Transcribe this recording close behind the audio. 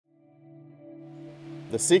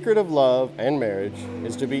The secret of love and marriage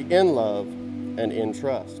is to be in love and in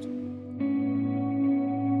trust.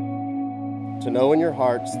 To know in your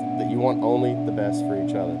hearts that you want only the best for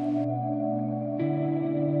each other.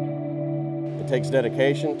 It takes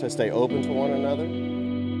dedication to stay open to one another.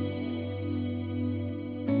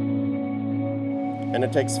 And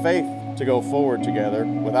it takes faith to go forward together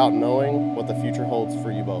without knowing what the future holds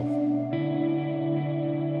for you both.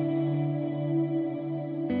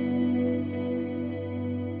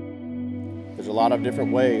 There's a lot of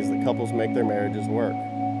different ways that couples make their marriages work.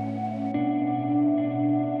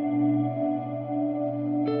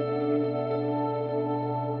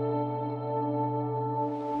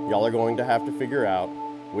 Y'all are going to have to figure out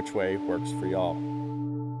which way works for y'all.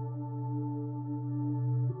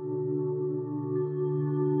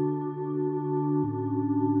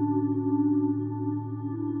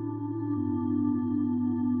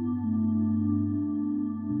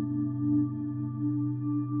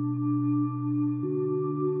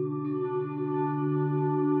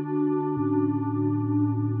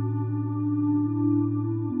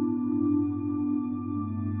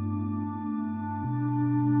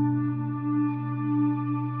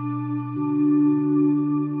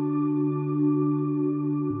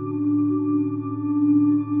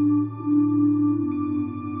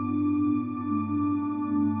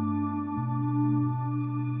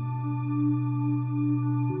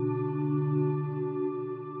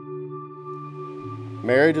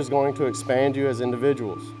 Marriage is going to expand you as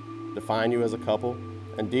individuals, define you as a couple,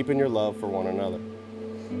 and deepen your love for one another.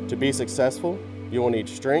 To be successful, you will need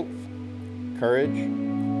strength, courage,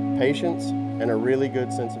 patience, and a really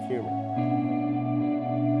good sense of humor.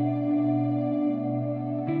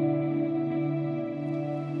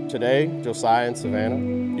 Today, Josiah and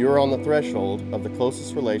Savannah, you are on the threshold of the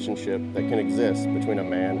closest relationship that can exist between a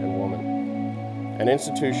man and woman, an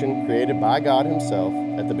institution created by God Himself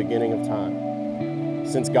at the beginning of time.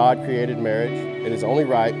 Since God created marriage, it is only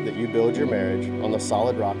right that you build your marriage on the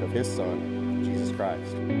solid rock of His Son, Jesus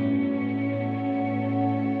Christ.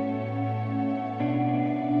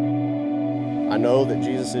 I know that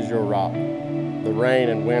Jesus is your rock. The rain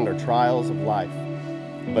and wind are trials of life,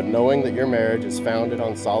 but knowing that your marriage is founded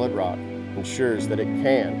on solid rock ensures that it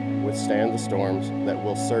can withstand the storms that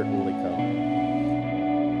will certainly come.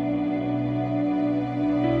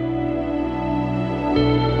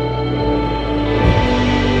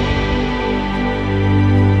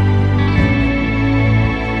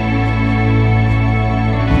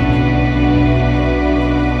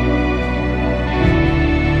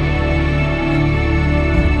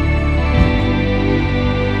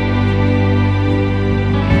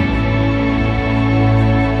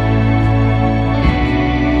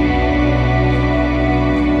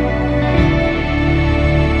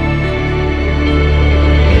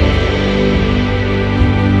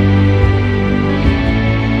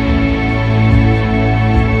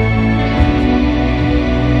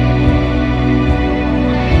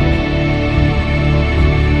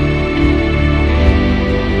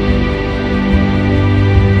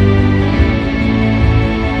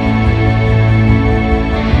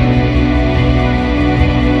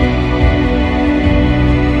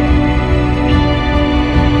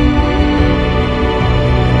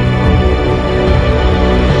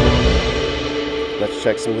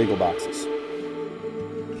 Check some legal boxes.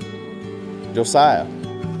 Josiah,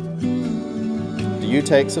 do you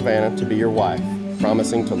take Savannah to be your wife,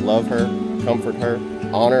 promising to love her, comfort her,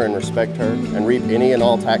 honor and respect her, and reap any and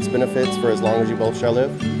all tax benefits for as long as you both shall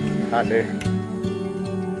live? I do.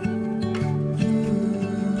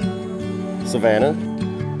 Savannah,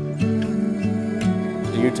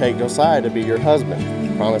 do you take Josiah to be your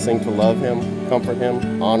husband, promising to love him, comfort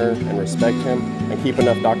him, honor and respect him, and keep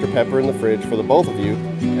enough Dr. Pepper in the fridge for the both of you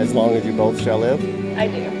as long as you both shall live? I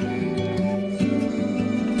do.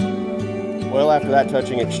 Well, after that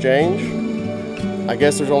touching exchange, I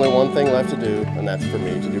guess there's only one thing left to do, and that's for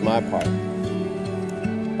me to do my part.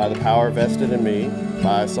 By the power vested in me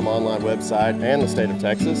by some online website and the state of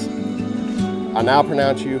Texas, I now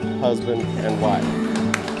pronounce you husband and wife.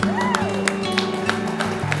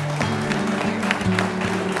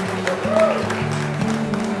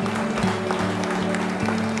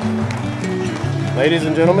 Ladies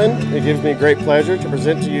and gentlemen, it gives me great pleasure to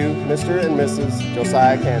present to you Mr. and Mrs.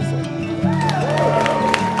 Josiah Cansler.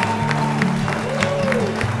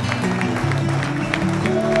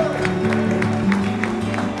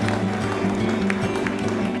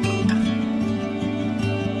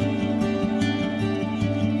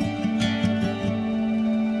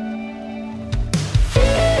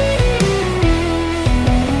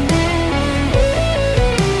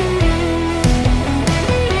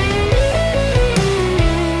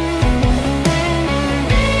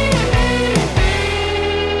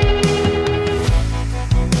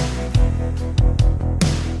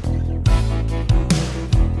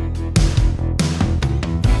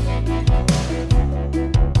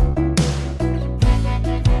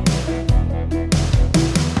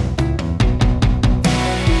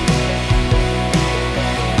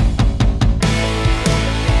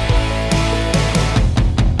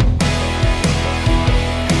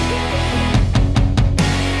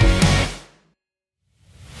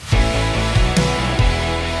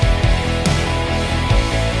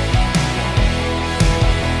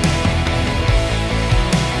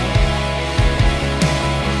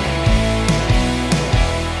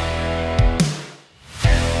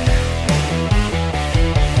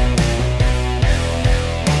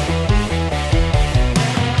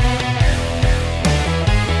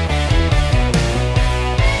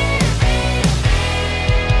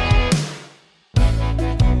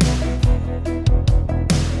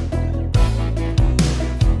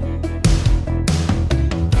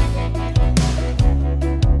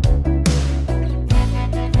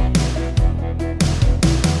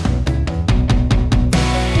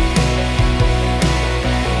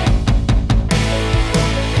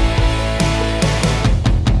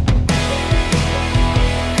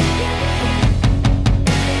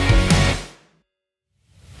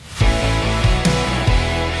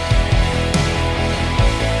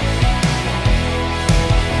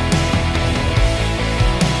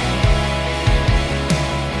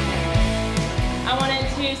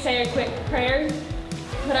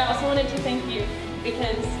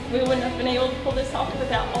 able to pull this off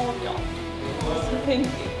without all of y'all. So thank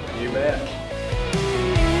you. You bet.